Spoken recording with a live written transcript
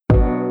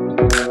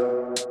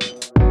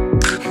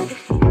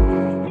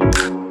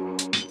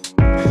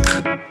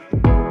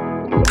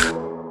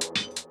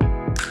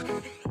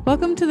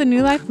Welcome to the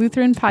New Life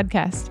Lutheran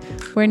podcast,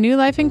 where new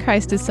life in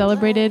Christ is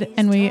celebrated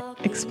and we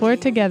explore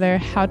together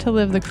how to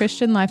live the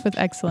Christian life with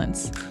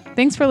excellence.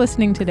 Thanks for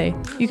listening today.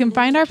 You can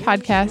find our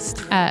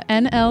podcast at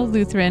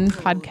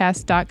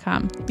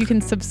nllutheranpodcast.com. You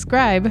can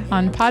subscribe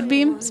on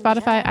Podbeam,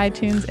 Spotify,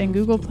 iTunes, and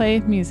Google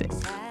Play Music.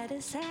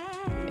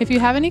 If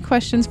you have any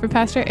questions for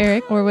Pastor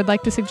Eric or would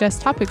like to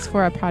suggest topics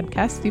for our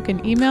podcast, you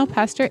can email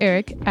Pastor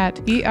Eric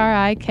at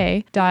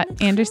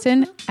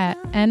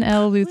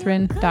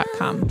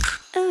erik.anderson@nllutheran.com.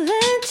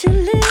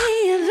 Eventually.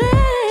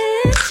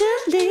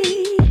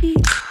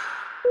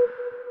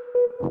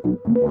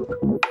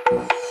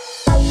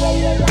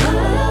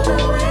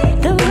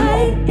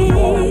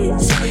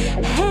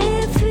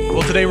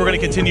 Well, today we're going to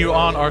continue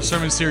on our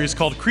sermon series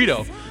called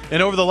Credo.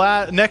 And over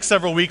the next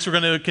several weeks, we're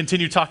going to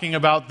continue talking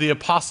about the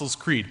Apostles'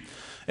 Creed.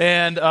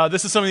 And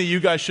this is something that you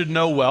guys should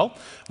know well.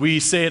 We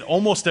say it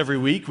almost every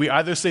week. We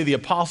either say the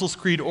Apostles'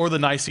 Creed or the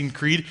Nicene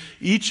Creed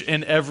each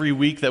and every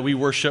week that we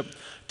worship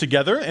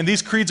together. And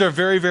these creeds are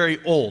very, very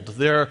old.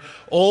 They're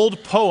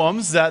old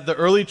poems that the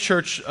early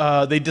church,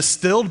 they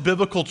distilled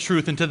biblical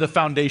truth into the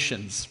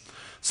foundations.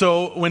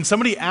 So when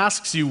somebody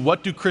asks you,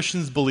 what do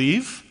Christians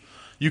believe?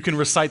 You can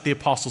recite the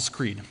Apostles'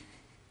 Creed.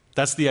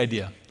 That's the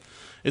idea,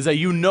 is that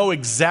you know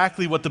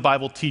exactly what the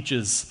Bible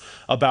teaches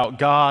about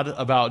God,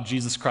 about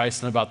Jesus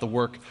Christ, and about the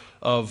work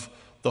of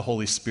the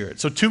Holy Spirit.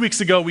 So 2 weeks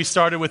ago, we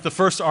started with the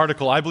first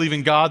article, I believe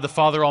in God, the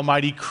Father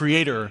Almighty,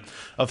 creator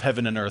of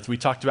heaven and earth. We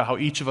talked about how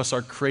each of us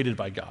are created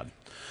by God,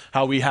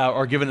 how we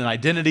are given an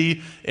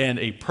identity and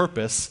a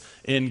purpose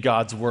in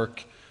God's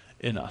work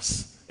in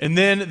us. And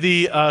then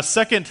the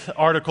second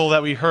article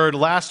that we heard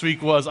last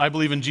week was, I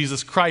believe in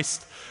Jesus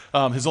Christ,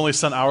 his only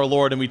Son, our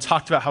Lord, and we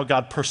talked about how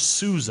God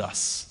pursues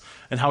us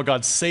and how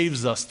God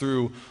saves us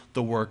through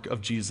the work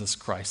of Jesus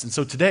Christ. And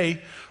so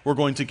today, we're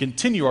going to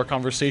continue our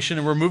conversation,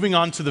 and we're moving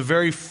on to the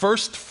very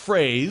first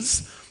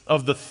phrase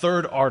of the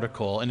third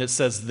article, and it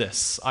says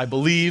this: I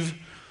believe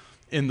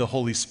in the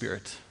Holy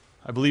Spirit.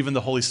 I believe in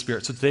the Holy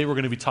Spirit. So today, we're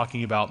going to be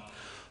talking about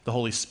the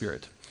Holy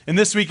Spirit. And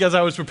this week, as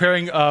I was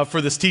preparing for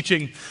this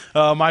teaching,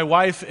 my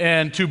wife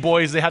and two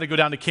boys, they had to go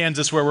down to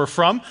Kansas, where we're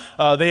from.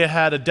 They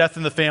had a death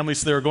in the family,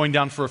 so they were going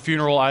down for a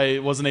funeral. I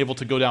wasn't able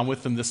to go down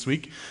with them this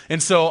week.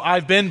 And so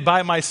I've been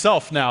by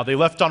myself now. They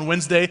left on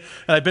Wednesday,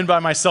 and I've been by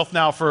myself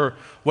now for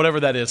whatever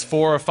that is,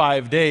 4 or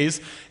 5 days.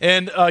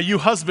 And you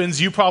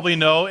husbands, you probably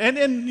know,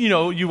 and you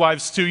know, you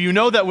wives too, you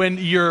know that when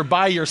you're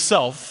by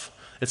yourself,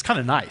 it's kind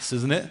of nice,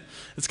 isn't it?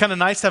 It's kind of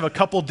nice to have a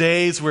couple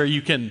days where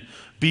you can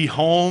be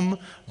home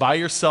by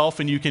yourself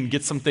and you can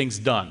get some things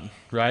done,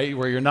 right?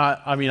 Where you're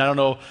not, I don't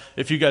know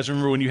if you guys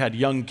remember when you had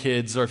young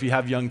kids or if you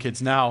have young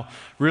kids now,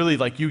 really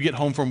like you get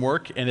home from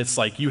work and it's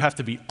like you have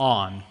to be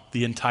on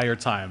the entire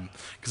time.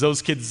 Because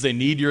those kids, they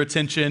need your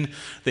attention.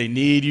 They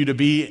need you to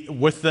be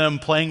with them,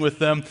 playing with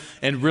them.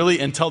 And really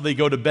until they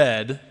go to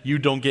bed, you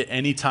don't get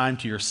any time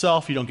to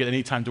yourself. You don't get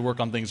any time to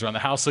work on things around the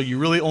house. So you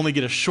really only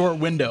get a short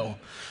window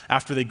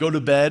after they go to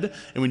bed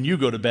and when you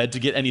go to bed to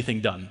get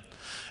anything done.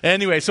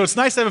 Anyway, so it's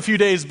nice to have a few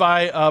days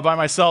by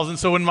myself. And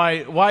so when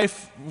my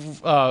wife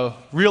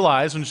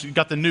realized, when she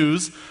got the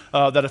news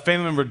that a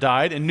family member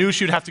died and knew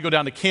she would have to go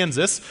down to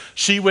Kansas,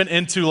 she went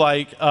into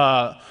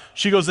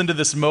she goes into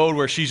this mode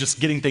where she's just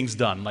getting things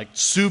done, like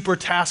super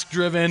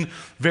task-driven,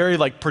 very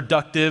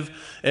productive.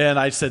 And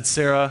I said,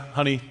 Sarah,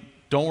 honey,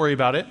 don't worry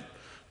about it.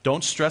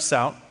 Don't stress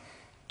out.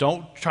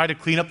 Don't try to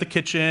clean up the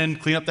kitchen,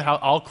 clean up the house.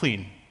 I'll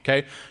clean,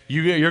 okay?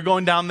 You're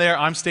going down there.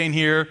 I'm staying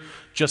here.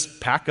 Just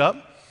pack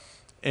up.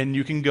 And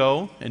you can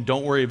go and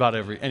don't worry about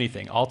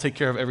anything. I'll take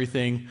care of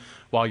everything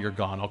while you're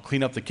gone. I'll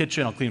clean up the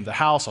kitchen, I'll clean up the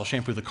house, I'll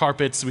shampoo the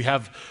carpets. We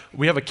have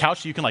a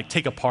couch that you can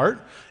take apart.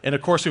 And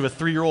of course we have a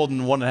 3-year-old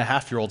and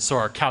 1.5-year-old, so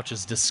our couch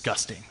is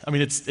disgusting.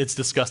 It's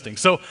disgusting.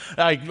 So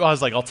I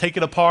was like, I'll take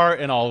it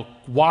apart and I'll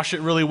wash it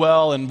really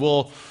well and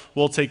I'll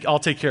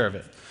take care of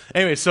it.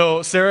 Anyway,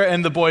 so Sarah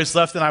and the boys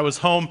left and I was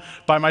home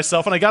by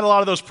myself and I got a lot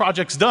of those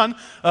projects done.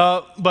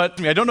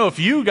 But I don't know if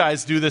you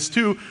guys do this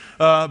too,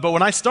 but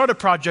when I start a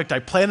project, I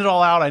plan it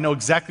all out. I know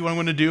exactly what I'm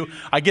going to do.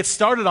 I get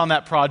started on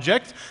that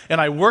project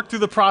and I work through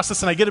the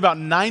process and I get about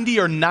 90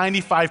 or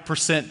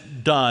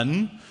 95%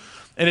 done.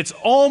 And it's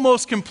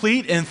almost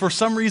complete, and for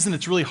some reason,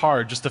 it's really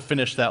hard just to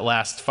finish that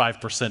last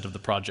 5% of the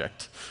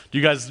project. Do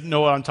you guys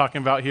know what I'm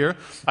talking about here?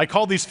 I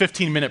call these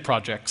 15-minute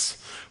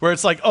projects, where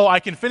it's like, oh,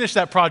 I can finish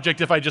that project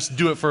if I just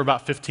do it for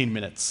about 15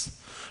 minutes.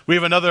 We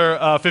have another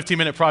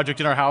 15-minute project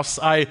in our house.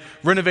 I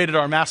renovated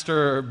our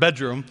master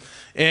bedroom,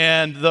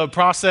 and the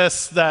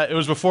process that it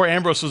was before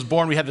Ambrose was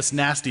born, we had this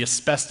nasty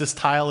asbestos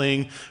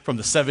tiling from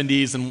the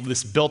 70s and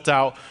this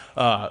built-out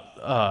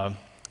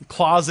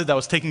closet that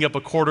was taking up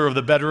a quarter of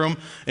the bedroom.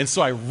 And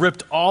so I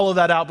ripped all of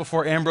that out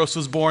before Ambrose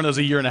was born. That was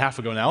 1.5 years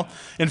ago now.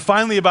 And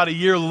finally, about 1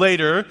 year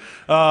later,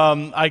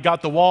 I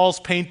got the walls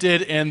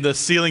painted and the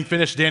ceiling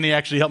finished. Danny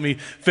actually helped me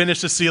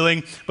finish the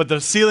ceiling. But the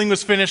ceiling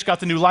was finished,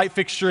 got the new light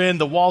fixture in,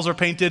 the walls are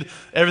painted,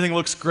 everything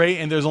looks great,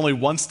 and there's only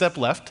one step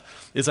left,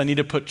 is I need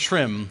to put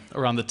trim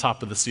around the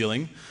top of the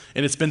ceiling.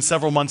 And it's been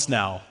several months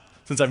now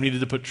since I've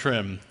needed to put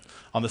trim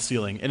on the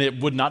ceiling. And it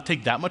would not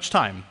take that much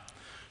time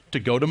to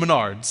go to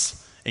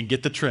Menards and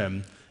get the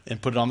trim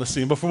and put it on the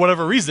ceiling. But for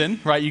whatever reason,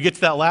 right, you get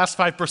to that last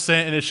 5%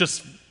 and it's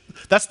just,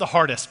 that's the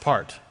hardest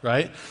part,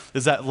 right?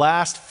 Is that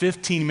last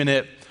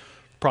 15-minute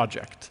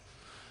project.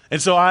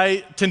 And so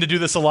I tend to do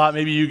this a lot.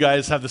 Maybe you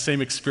guys have the same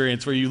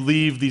experience where you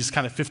leave these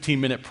kind of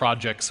 15-minute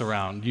projects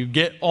around. You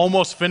get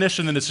almost finished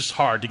and then it's just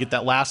hard to get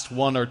that last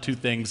one or two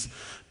things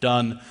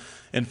done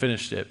and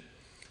finished it.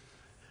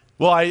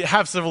 Well, I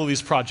have several of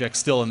these projects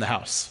still in the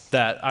house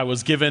that I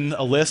was given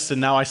a list,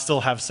 and now I still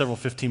have several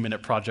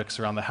 15-minute projects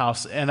around the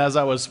house. And as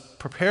I was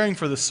preparing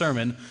for this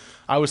sermon,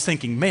 I was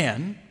thinking,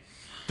 man,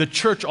 the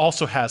church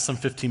also has some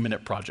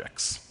 15-minute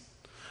projects.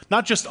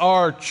 Not just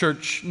our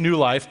church, New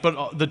Life,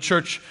 but the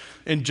church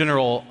in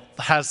general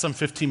has some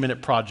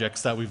 15-minute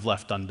projects that we've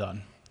left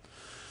undone.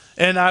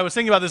 And I was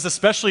thinking about this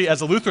especially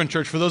as a Lutheran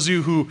church. For those of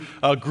you who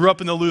grew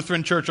up in the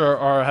Lutheran church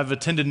or have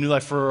attended New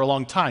Life for a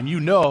long time, you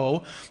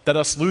know that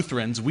us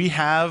Lutherans, we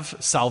have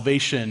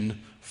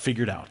salvation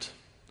figured out.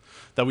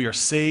 That we are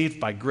saved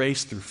by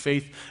grace through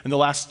faith. In the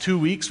last 2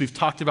 weeks, we've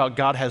talked about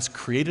God has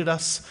created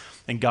us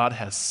and God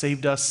has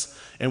saved us,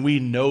 and we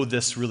know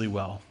this really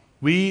well.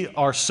 We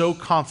are so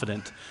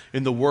confident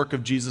in the work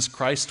of Jesus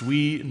Christ.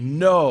 We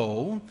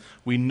know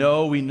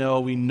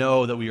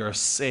that we are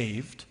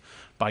saved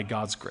by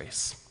God's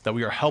grace. That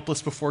we are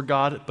helpless before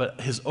God, but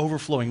his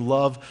overflowing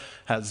love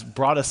has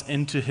brought us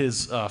into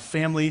his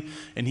family,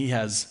 and he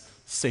has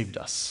saved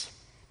us.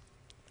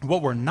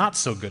 What we're not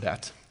so good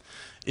at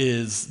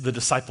is the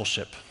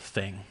discipleship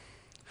thing,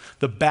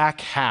 the back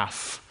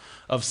half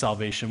of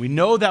salvation. We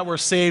know that we're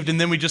saved,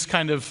 and then we just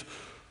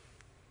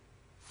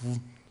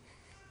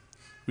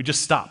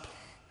stop.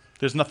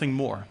 There's nothing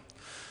more.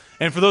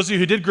 And for those of you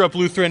who did grow up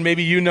Lutheran,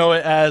 maybe you know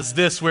it as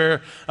this,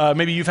 where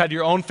maybe you've had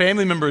your own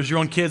family members, your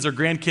own kids or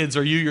grandkids,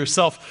 or you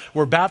yourself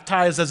were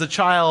baptized as a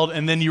child,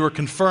 and then you were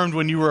confirmed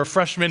when you were a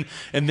freshman,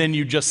 and then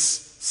you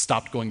just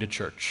stopped going to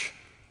church,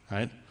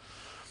 right?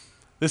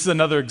 This is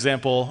another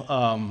example,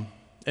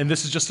 and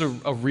this is just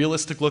a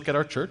realistic look at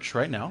our church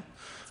right now.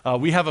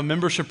 We have a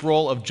membership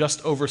roll of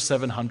just over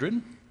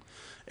 700,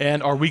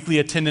 and our weekly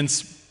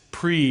attendance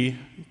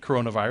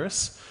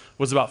pre-coronavirus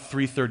was about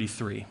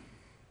 333.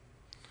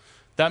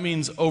 That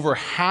means over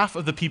half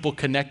of the people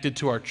connected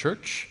to our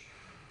church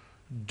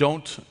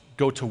don't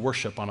go to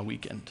worship on a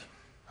weekend,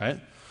 right?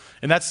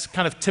 And that's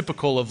kind of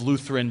typical of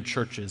Lutheran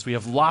churches. We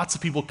have lots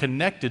of people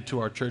connected to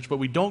our church, but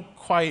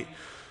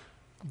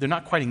they're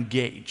not quite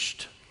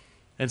engaged.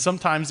 And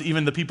sometimes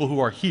even the people who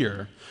are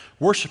here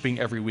worshiping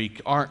every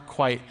week aren't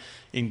quite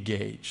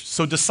engaged.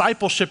 So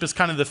discipleship is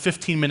kind of the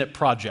 15-minute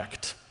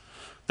project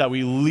that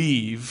we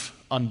leave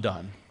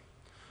undone.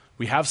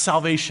 We have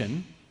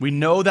salvation. We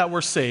know that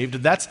we're saved.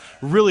 That's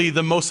really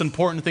the most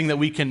important thing that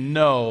we can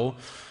know.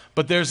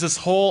 But there's this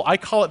whole, I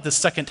call it the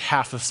second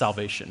half of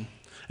salvation.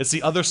 It's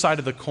the other side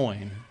of the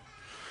coin.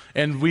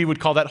 And we would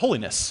call that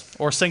holiness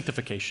or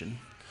sanctification.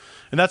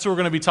 And that's what we're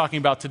going to be talking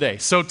about today.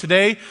 So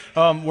today,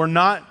 we're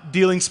not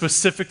dealing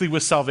specifically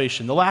with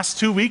salvation. The last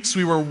 2 weeks,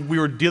 we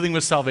were dealing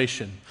with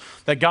salvation.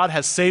 That God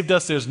has saved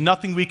us. There's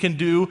nothing we can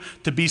do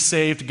to be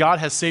saved. God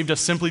has saved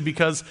us simply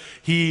because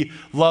he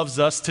loves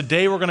us.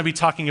 Today, we're going to be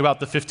talking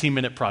about the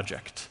 15-minute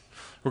project.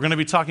 We're going to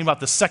be talking about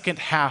the second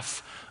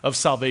half of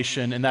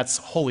salvation, and that's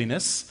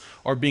holiness,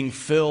 or being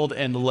filled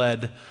and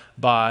led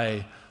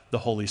by the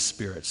Holy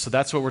Spirit. So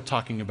that's what we're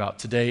talking about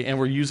today, and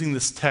we're using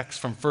this text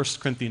from 1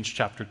 Corinthians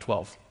chapter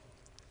 12.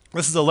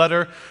 This is a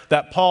letter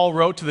that Paul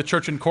wrote to the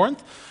church in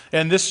Corinth.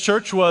 And this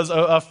church was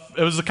a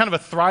kind of a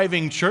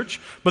thriving church,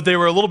 but they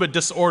were a little bit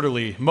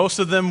disorderly. Most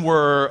of them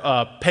were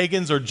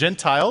pagans or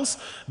Gentiles.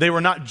 They were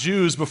not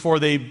Jews before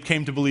they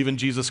came to believe in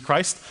Jesus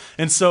Christ.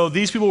 And so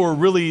these people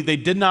they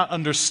did not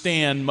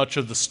understand much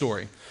of the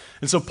story.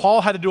 And so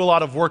Paul had to do a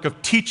lot of work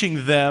of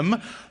teaching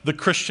them the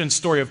Christian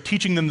story, of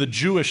teaching them the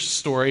Jewish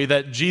story,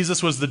 that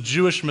Jesus was the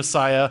Jewish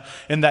Messiah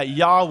and that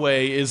Yahweh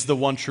is the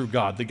one true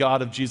God. The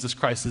God of Jesus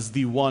Christ is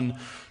the one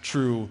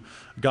true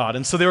God.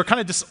 And so they were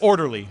kind of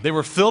disorderly. They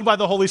were filled by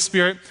the Holy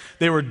Spirit.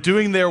 They were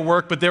doing their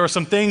work, but there were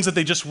some things that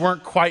they just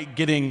weren't quite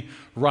getting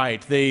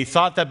right. They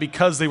thought that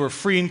because they were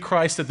free in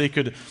Christ that they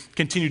could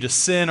continue to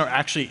sin or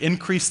actually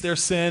increase their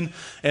sin.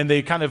 And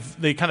they kind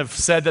of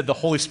said that the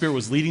Holy Spirit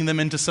was leading them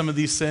into some of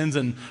these sins,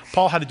 and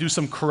Paul had to do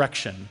some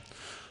correction.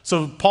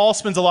 So Paul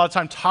spends a lot of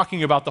time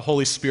talking about the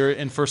Holy Spirit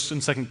in 1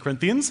 and 2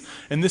 Corinthians,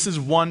 and this is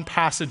one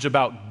passage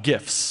about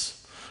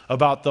gifts,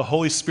 about the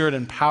Holy Spirit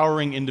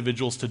empowering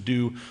individuals to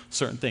do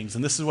certain things.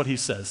 And this is what he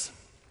says.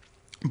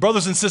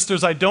 Brothers and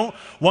sisters, I don't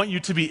want you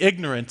to be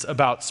ignorant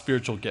about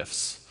spiritual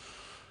gifts.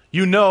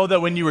 You know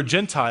that when you were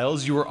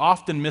Gentiles, you were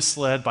often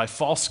misled by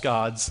false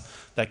gods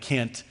that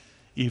can't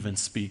even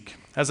speak.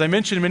 As I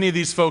mentioned, many of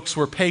these folks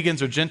were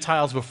pagans or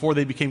Gentiles before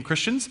they became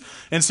Christians,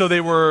 and so they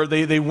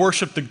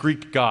worshiped the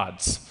Greek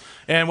gods.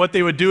 And what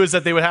they would do is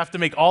that they would have to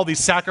make all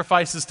these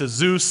sacrifices to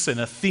Zeus and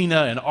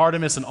Athena and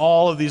Artemis and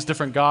all of these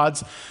different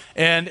gods.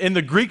 And in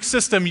the Greek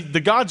system,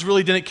 the gods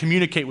really didn't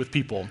communicate with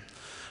people.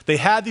 They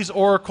had these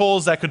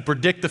oracles that could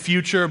predict the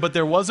future, but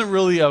there wasn't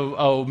really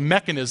a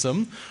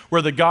mechanism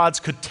where the gods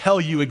could tell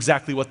you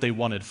exactly what they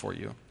wanted for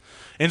you.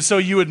 And so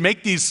you would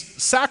make these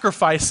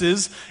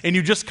sacrifices and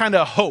you just kind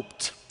of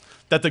hoped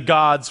that the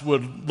gods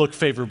would look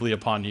favorably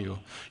upon you.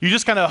 You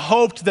just kind of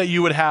hoped that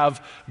you would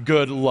have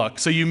good luck.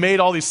 So you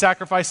made all these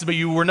sacrifices, but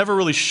you were never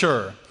really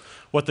sure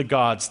what the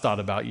gods thought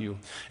about you.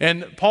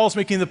 And Paul's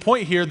making the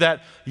point here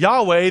that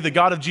Yahweh, the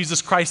God of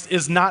Jesus Christ,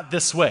 is not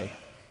this way.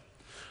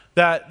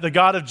 That the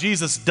God of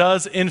Jesus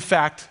does, in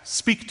fact,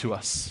 speak to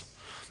us.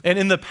 And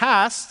in the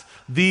past,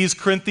 these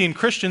Corinthian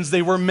Christians,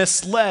 they were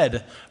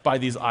misled by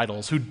these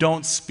idols who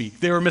don't speak.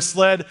 They were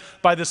misled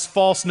by this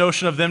false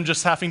notion of them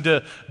just having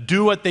to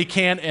do what they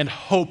can and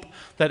hope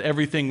that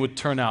everything would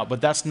turn out. But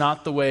that's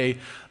not the way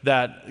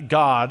that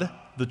God,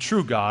 the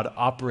true God,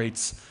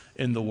 operates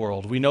in the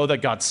world. We know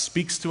that God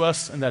speaks to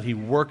us and that he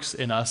works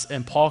in us.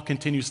 And Paul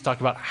continues to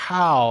talk about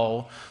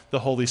how the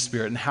Holy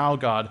Spirit and how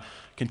God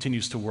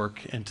continues to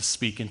work and to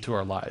speak into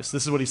our lives.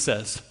 This is what he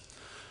says.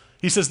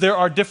 He says, there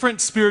are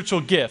different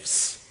spiritual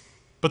gifts,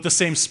 but the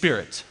same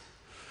Spirit.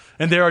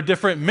 And there are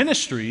different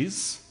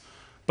ministries,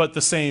 but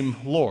the same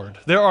Lord.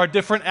 There are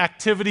different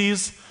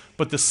activities,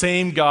 but the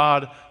same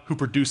God who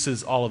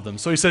produces all of them.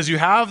 So he says, you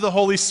have the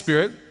Holy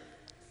Spirit,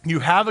 you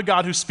have a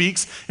God who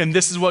speaks, and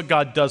this is what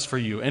God does for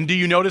you. And do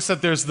you notice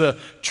that there's the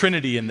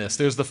Trinity in this?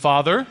 There's the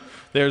Father,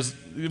 there's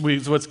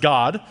what's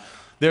God,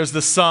 there's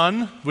the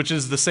Son, which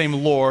is the same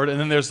Lord, and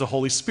then there's the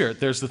Holy Spirit.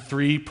 There's the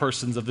three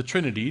persons of the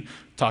Trinity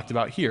talked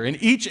about here. And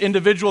each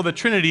individual of the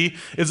Trinity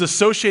is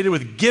associated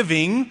with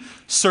giving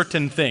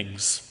certain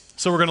things.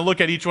 So we're going to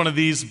look at each one of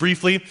these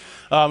briefly,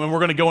 and we're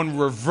going to go in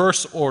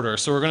reverse order.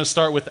 So we're going to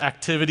start with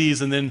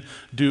activities and then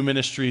do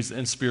ministries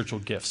and spiritual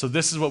gifts. So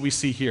this is what we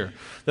see here,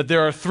 that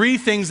there are three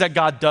things that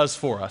God does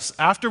for us.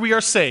 After we are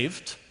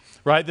saved,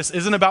 right? This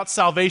isn't about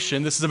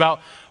salvation. This is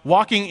about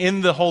walking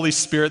in the Holy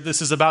Spirit.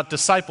 This is about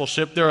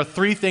discipleship. There are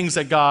three things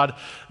that God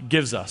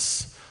gives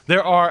us.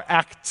 There are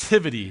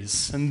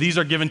activities, and these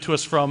are given to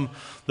us from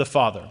the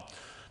Father.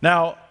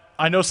 Now,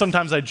 I know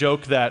sometimes I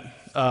joke that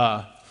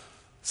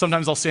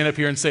sometimes I'll stand up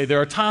here and say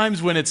there are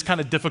times when it's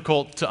kind of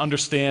difficult to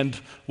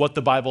understand what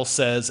the Bible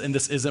says, and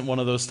this isn't one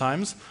of those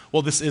times.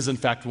 Well, this is, in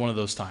fact, one of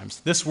those times.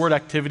 This word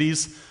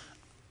activities,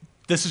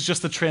 this is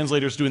just the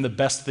translators doing the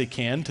best they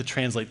can to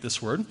translate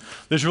this word.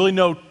 There's really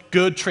no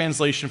good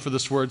translation for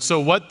this word.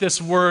 So what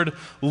this word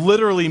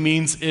literally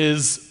means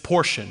is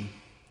portion.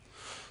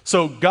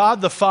 So God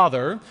the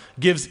Father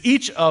gives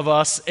each of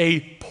us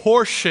a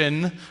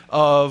portion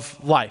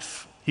of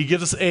life. He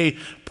gives us a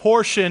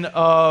portion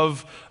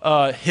of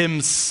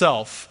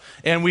himself.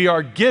 And we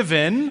are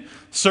given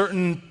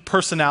certain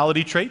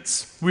personality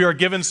traits. We are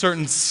given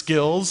certain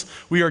skills.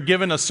 We are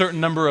given a certain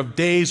number of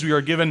days. We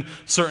are given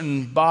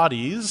certain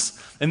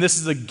bodies. And this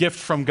is a gift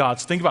from God.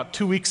 So think about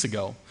 2 weeks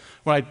ago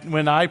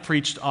when I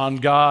preached on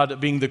God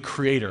being the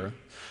creator,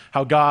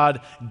 how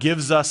God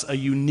gives us a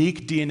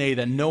unique DNA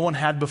that no one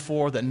had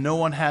before, that no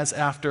one has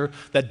after,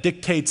 that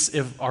dictates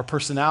if our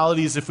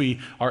personalities, if we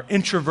are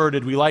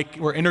introverted,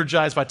 we're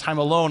energized by time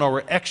alone, or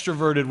we're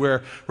extroverted,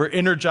 we're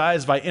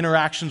energized by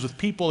interactions with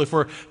people, if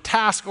we're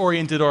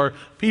task-oriented or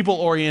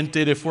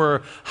people-oriented, if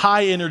we're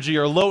high energy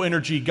or low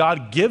energy.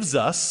 God gives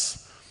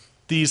us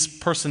these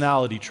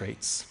personality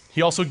traits.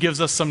 He also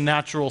gives us some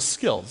natural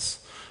skills.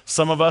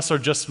 Some of us are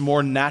just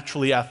more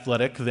naturally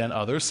athletic than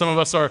others. Some of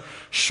us are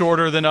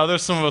shorter than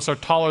others. Some of us are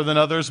taller than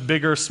others,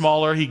 bigger,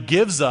 smaller. He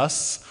gives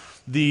us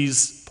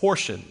these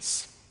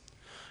portions.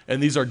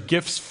 And these are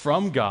gifts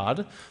from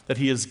God that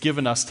he has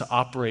given us to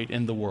operate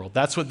in the world.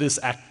 That's what this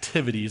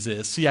activities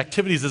is. See,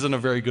 activities isn't a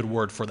very good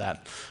word for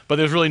that, but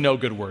there's really no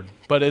good word.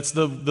 But it's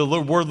the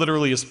word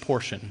literally is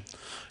portion.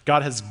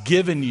 God has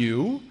given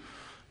you.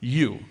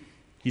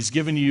 He's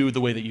given you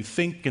the way that you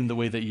think and the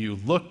way that you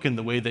look and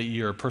the way that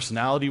your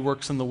personality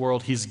works in the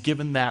world. He's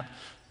given that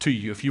to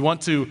you. If you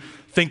want to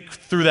think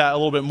through that a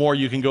little bit more,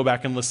 you can go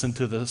back and listen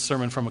to the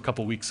sermon from a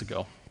couple weeks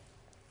ago.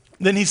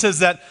 Then he says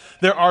that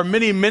there are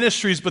many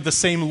ministries, but the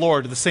same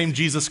Lord, the same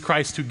Jesus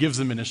Christ who gives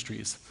the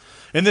ministries.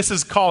 And this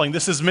is calling.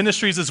 This is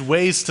ministries as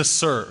ways to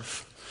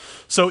serve.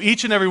 So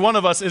each and every one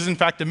of us is in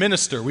fact a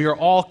minister. We are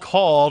all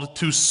called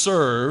to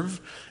serve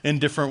in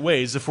different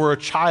ways. If we're a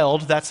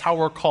child, that's how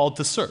we're called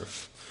to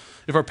serve.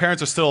 If our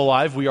parents are still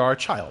alive, we are a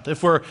child.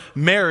 If we're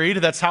married,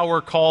 that's how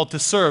we're called to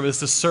serve, is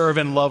to serve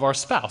and love our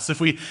spouse.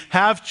 If we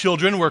have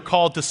children, we're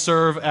called to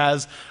serve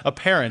as a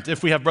parent.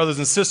 If we have brothers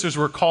and sisters,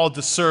 we're called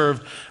to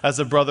serve as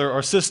a brother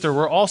or sister.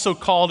 We're also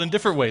called in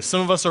different ways. Some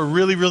of us are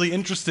really, really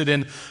interested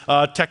in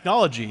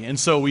technology, and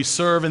so we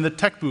serve in the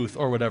tech booth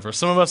or whatever.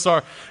 Some of us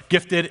are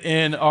gifted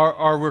in,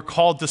 we're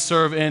called to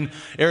serve in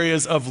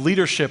areas of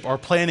leadership or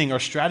planning or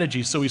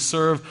strategy. So we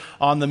serve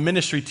on the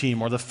ministry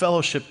team or the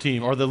fellowship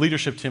team or the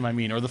leadership team,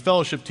 or the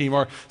fellowship team,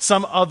 or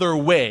some other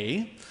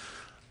way.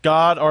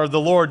 God, or the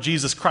Lord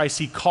Jesus Christ,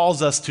 he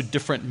calls us to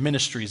different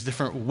ministries,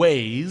 different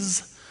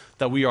ways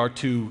that we are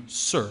to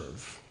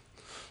serve.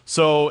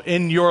 So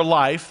in your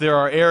life, there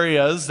are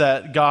areas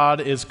that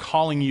God is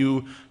calling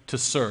you to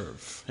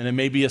serve. And it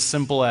may be as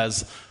simple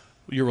as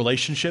your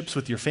relationships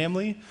with your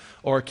family,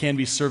 or it can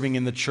be serving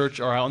in the church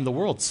or out in the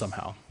world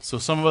somehow. So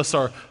some of us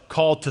are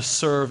called to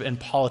serve in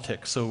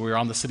politics, so we're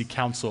on the city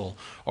council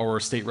or we're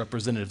state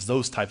representatives,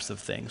 those types of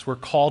things. We're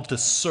called to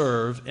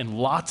serve in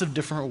lots of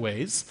different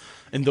ways,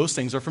 and those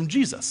things are from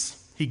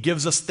Jesus. He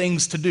gives us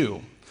things to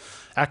do,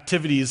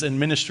 activities and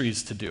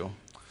ministries to do.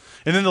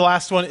 And then the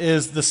last one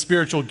is the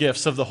spiritual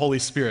gifts of the Holy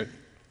Spirit.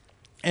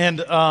 And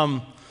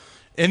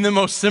in the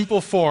most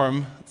simple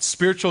form,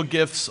 spiritual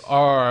gifts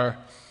are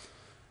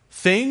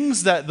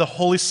things that the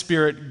Holy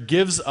Spirit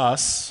gives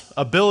us,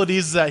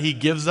 abilities that he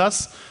gives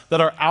us that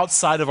are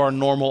outside of our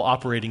normal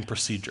operating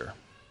procedure.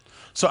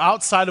 So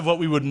outside of what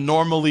we would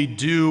normally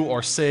do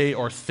or say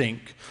or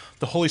think,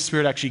 the Holy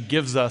Spirit actually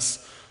gives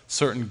us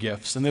certain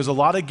gifts. And there's a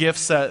lot of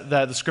gifts that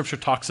the scripture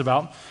talks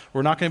about.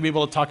 We're not going to be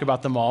able to talk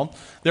about them all.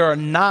 There are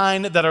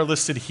 9 that are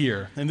listed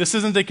here. And this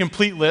isn't a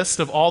complete list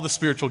of all the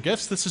spiritual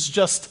gifts. This is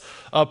just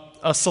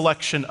a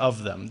selection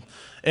of them.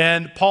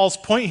 And Paul's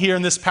point here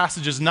in this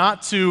passage is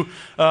not to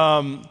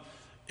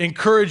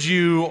encourage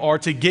you or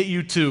to get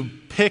you to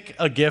pick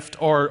a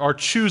gift or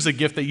choose a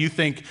gift that you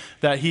think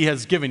that he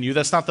has given you.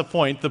 That's not the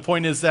point. The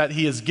point is that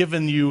he has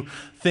given you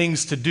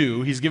things to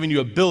do. He's given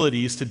you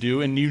abilities to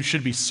do, and you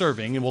should be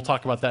serving, and we'll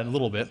talk about that in a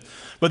little bit.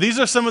 But these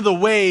are some of the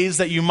ways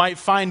that you might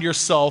find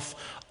yourself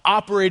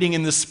operating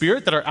in the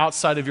Spirit that are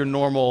outside of your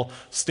normal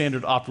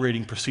standard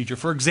operating procedure.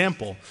 For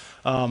example,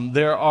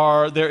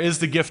 there is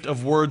the gift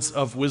of words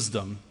of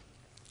wisdom.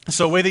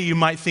 So a way that you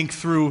might think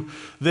through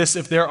this,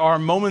 if there are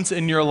moments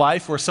in your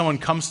life where someone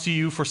comes to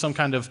you for some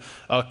kind of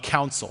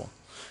counsel,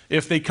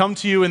 if they come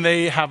to you and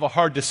they have a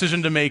hard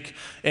decision to make,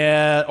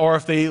 or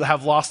if they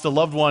have lost a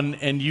loved one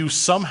and you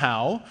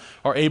somehow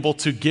are able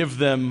to give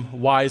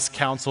them wise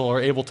counsel or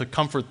able to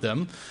comfort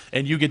them,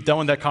 and you get done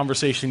with that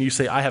conversation, you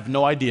say, I have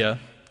no idea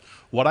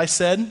what I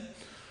said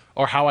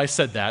or how I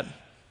said that,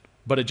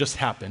 but it just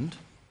happened.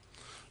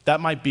 That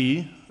might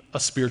be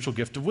a spiritual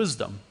gift of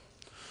wisdom.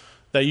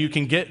 That you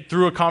can get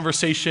through a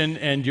conversation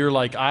and you're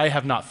like, I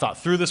have not thought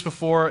through this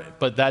before,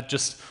 but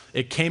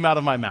it came out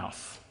of my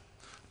mouth.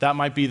 That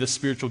might be the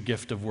spiritual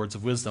gift of words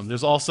of wisdom.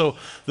 There's also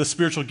the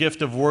spiritual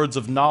gift of words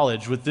of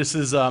knowledge.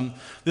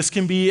 This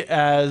can be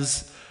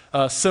as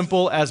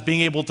simple as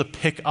being able to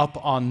pick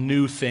up on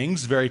new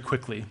things very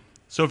quickly.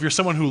 So if you're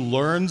someone who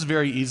learns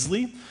very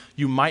easily,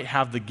 you might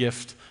have the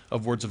gift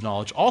of words of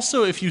knowledge.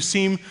 Also, if you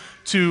seem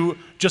to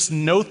just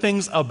know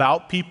things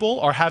about people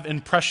or have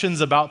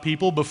impressions about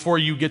people before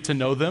you get to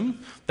know them,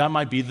 that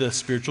might be the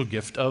spiritual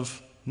gift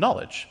of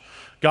knowledge.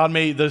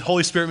 The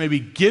Holy Spirit may be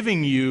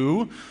giving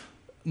you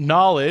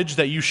knowledge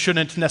that you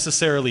shouldn't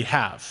necessarily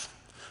have.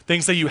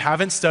 Things that you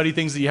haven't studied,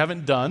 things that you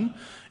haven't done,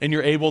 and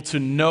you're able to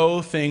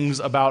know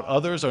things about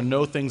others or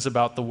know things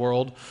about the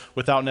world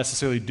without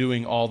necessarily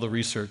doing all the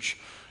research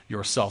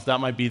yourself. That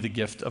might be the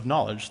gift of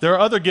knowledge. There are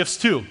other gifts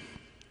too.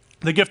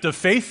 The gift of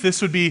faith, this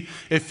would be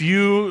if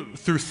you,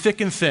 through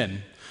thick and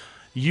thin,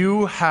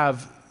 you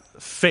have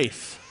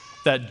faith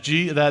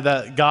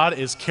that God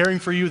is caring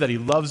for you, that he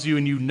loves you,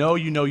 and you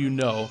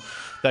know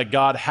that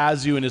God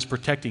has you and is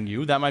protecting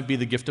you. That might be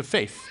the gift of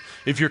faith.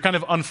 If you're kind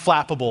of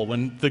unflappable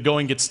when the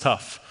going gets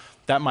tough,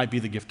 that might be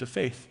the gift of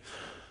faith.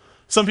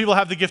 Some people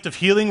have the gift of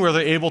healing where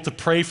they're able to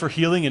pray for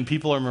healing and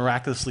people are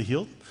miraculously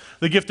healed.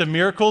 The gift of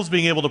miracles,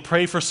 being able to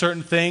pray for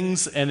certain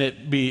things and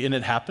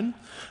it happen.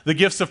 The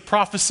gifts of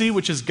prophecy,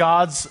 which is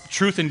God's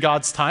truth in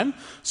God's time.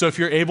 So if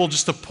you're able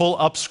just to pull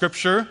up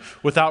scripture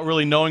without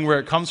really knowing where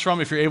it comes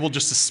from, if you're able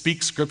just to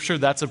speak scripture,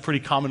 that's a pretty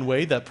common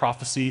way that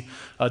prophecy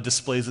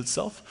displays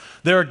itself.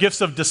 There are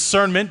gifts of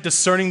discernment,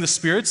 discerning the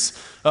spirits.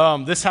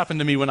 This happened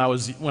to me when I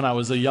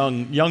was a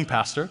young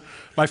pastor.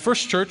 My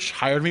first church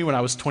hired me when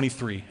I was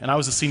 23, and I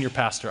was a senior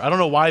pastor. I don't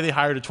know why they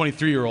hired a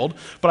 23-year-old,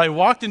 but I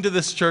walked into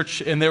this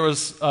church, and there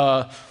was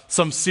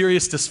some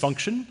serious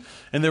dysfunction,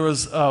 and there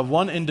was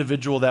one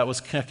individual that was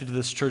connected to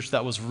this church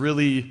that was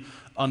really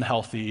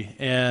unhealthy,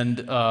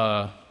 and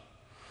I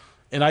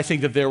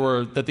think that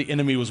the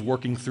enemy was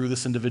working through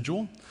this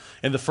individual.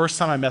 And the first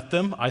time I met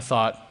them, I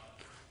thought,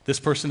 this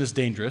person is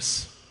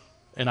dangerous,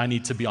 and I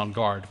need to be on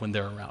guard when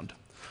they're around.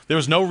 There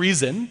was no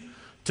reason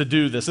to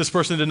do this. This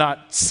person did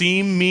not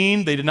seem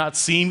mean. They did not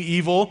seem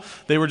evil.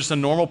 They were just a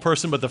normal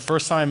person, but the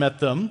first time I met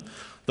them,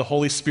 the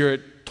Holy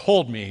Spirit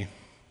told me,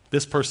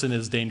 this person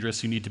is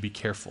dangerous. You need to be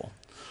careful.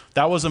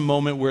 That was a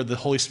moment where the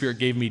Holy Spirit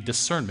gave me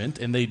discernment,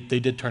 and they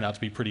did turn out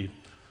to be pretty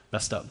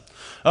messed up.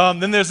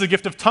 Then there's the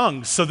gift of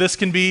tongues. So this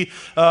can be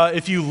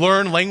if you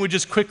learn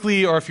languages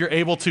quickly, or if you're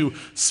able to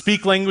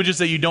speak languages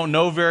that you don't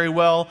know very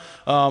well,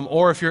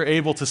 or if you're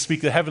able to speak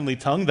the heavenly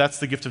tongue, that's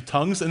the gift of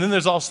tongues. And then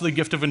there's also the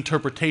gift of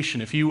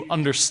interpretation. If you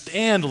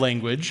understand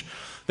language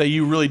that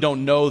you really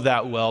don't know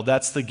that well,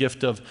 that's the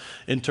gift of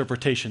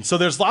interpretation. So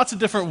there's lots of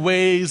different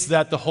ways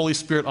that the Holy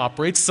Spirit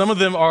operates. Some of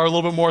them are a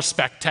little bit more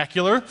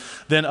spectacular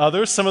than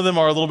others. Some of them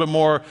are a little bit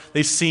more,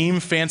 they seem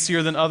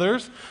fancier than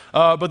others.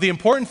 But the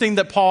important thing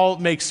that Paul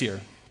makes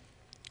here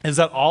is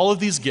that all of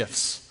these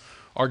gifts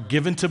are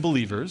given to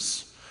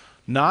believers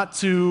not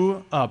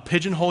to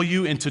pigeonhole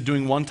you into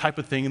doing one type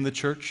of thing in the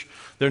church.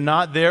 They're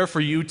not there for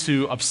you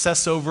to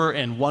obsess over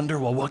and wonder,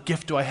 well, what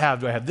gift do I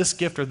have? Do I have this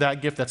gift or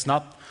that gift? That's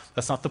not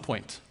the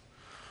point.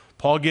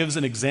 Paul gives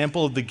an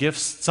example of the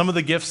gifts, some of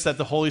the gifts that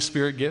the Holy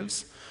Spirit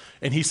gives,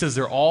 and he says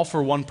they're all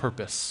for one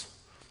purpose,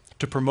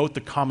 to promote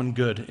the common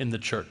good in the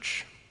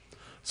church.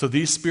 So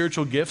these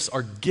spiritual gifts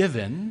are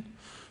given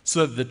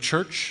so that the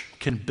church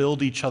can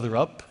build each other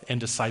up and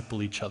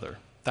disciple each other.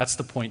 That's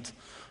the point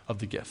of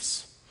the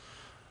gifts.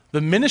 The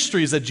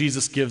ministries that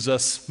Jesus gives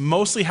us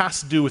mostly has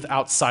to do with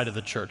outside of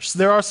the church. So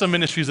there are some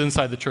ministries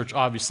inside the church,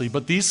 obviously,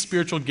 but these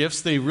spiritual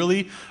gifts, they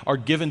really are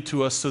given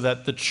to us so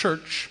that the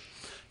church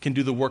can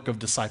do the work of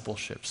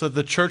discipleship, so that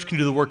the church can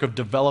do the work of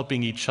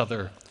developing each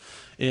other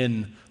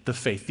in the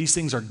faith. These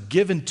things are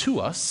given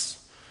to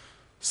us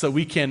so that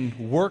we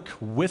can work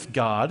with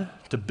God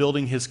to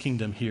building his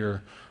kingdom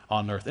here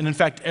on earth. And in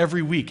fact,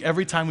 every week,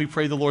 every time we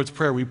pray the Lord's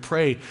Prayer, we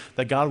pray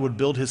that God would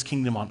build his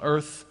kingdom on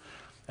earth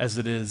as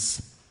it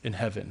is in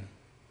heaven.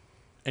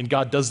 And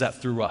God does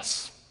that through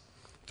us,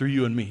 through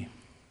you and me.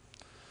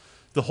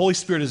 The Holy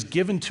Spirit is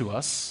given to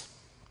us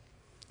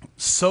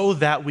so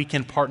that we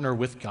can partner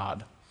with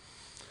God.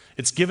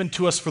 It's given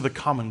to us for the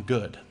common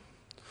good,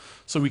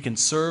 so we can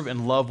serve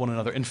and love one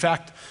another. In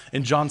fact,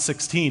 in John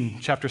 16,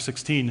 chapter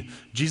 16,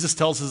 Jesus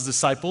tells his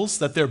disciples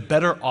that they're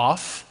better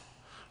off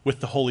with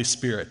the Holy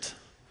Spirit.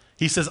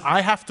 He says,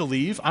 I have to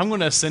leave. I'm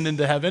going to ascend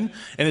into heaven,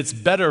 and it's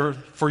better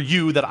for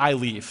you that I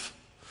leave,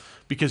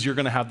 because you're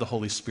going to have the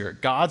Holy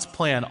Spirit. God's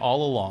plan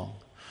all along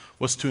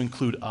was to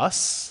include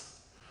us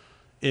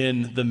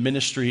in the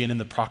ministry and in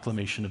the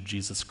proclamation of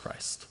Jesus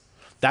Christ.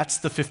 That's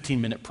the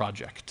 15-minute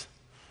project,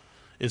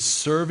 is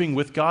serving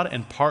with God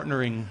and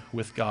partnering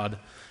with God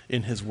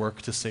in his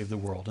work to save the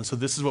world. And so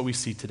this is what we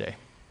see today.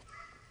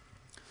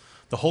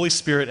 The Holy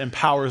Spirit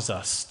empowers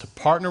us to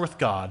partner with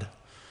God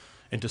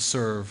and to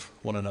serve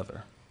one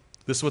another.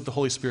 This is what the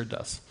Holy Spirit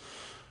does.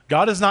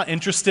 God is not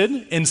interested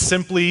in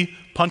simply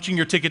punching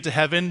your ticket to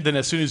heaven, then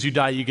as soon as you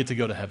die, you get to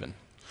go to heaven.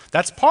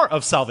 That's part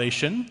of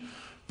salvation,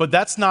 but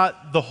that's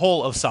not the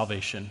whole of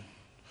salvation.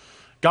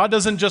 God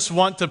doesn't just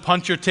want to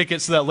punch your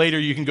ticket so that later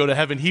you can go to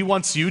heaven. He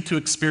wants you to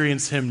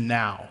experience him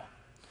now.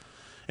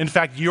 In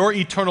fact, your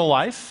eternal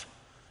life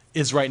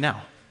is right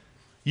now.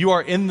 You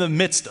are in the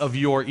midst of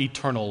your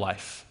eternal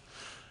life.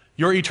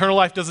 Your eternal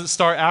life doesn't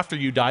start after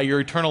you die. Your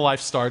eternal life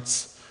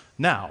starts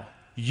now.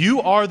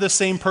 You are the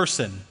same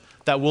person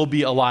that will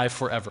be alive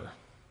forever.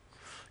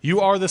 You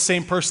are the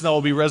same person that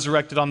will be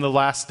resurrected on the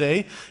last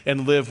day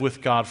and live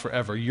with God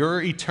forever.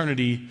 Your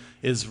eternity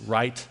is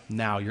right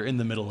now. You're in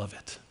the middle of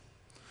it.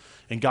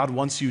 And God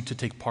wants you to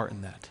take part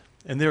in that.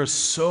 And there is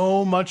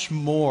so much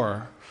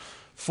more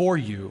for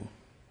you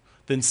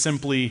than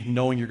simply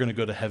knowing you're going to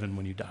go to heaven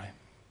when you die,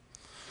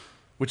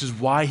 which is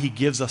why he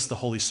gives us the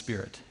Holy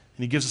Spirit.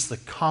 And he gives us the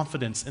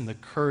confidence and the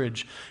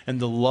courage and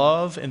the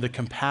love and the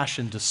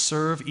compassion to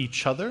serve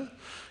each other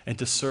and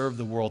to serve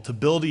the world, to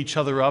build each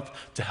other up,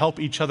 to help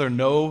each other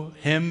know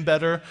him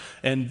better,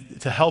 and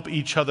to help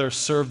each other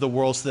serve the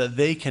world so that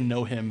they can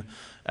know him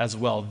as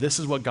well. This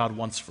is what God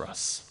wants for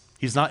us.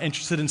 He's not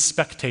interested in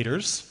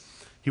spectators.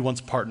 He wants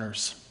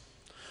partners.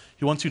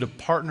 He wants you to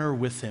partner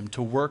with him,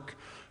 to work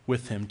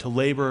with him, to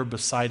labor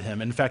beside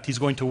him. In fact, he's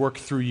going to work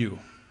through you.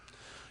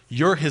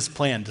 You're his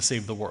plan to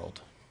save the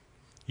world.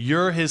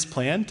 You're his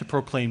plan to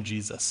proclaim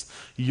Jesus.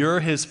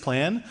 You're his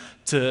plan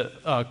to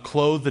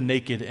clothe the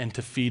naked and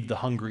to feed the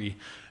hungry.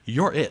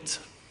 You're it.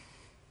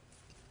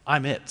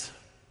 I'm it.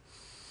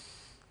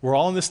 We're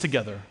all in this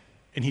together,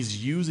 and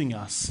he's using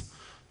us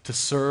to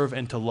serve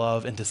and to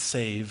love and to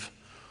save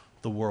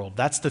the world.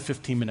 That's the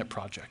 15-minute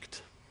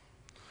project.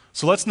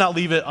 So let's not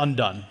leave it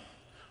undone,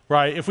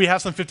 right? If we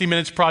have some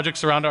 15-minute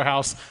projects around our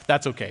house,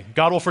 that's okay.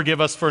 God will forgive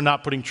us for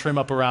not putting trim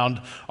up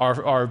around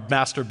our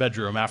master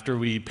bedroom after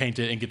we paint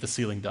it and get the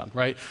ceiling done,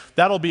 right?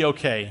 That'll be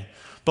okay.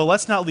 But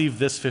let's not leave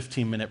this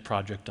 15-minute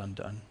project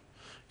undone,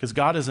 because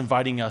God is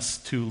inviting us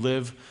to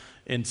live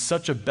in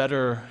such a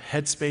better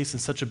headspace and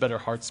such a better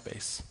heart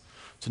space,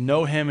 to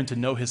know him and to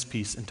know his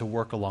peace and to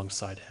work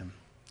alongside him.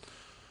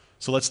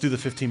 So let's do the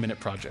 15-minute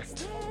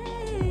project.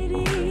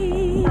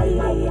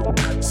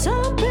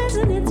 Some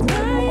presidents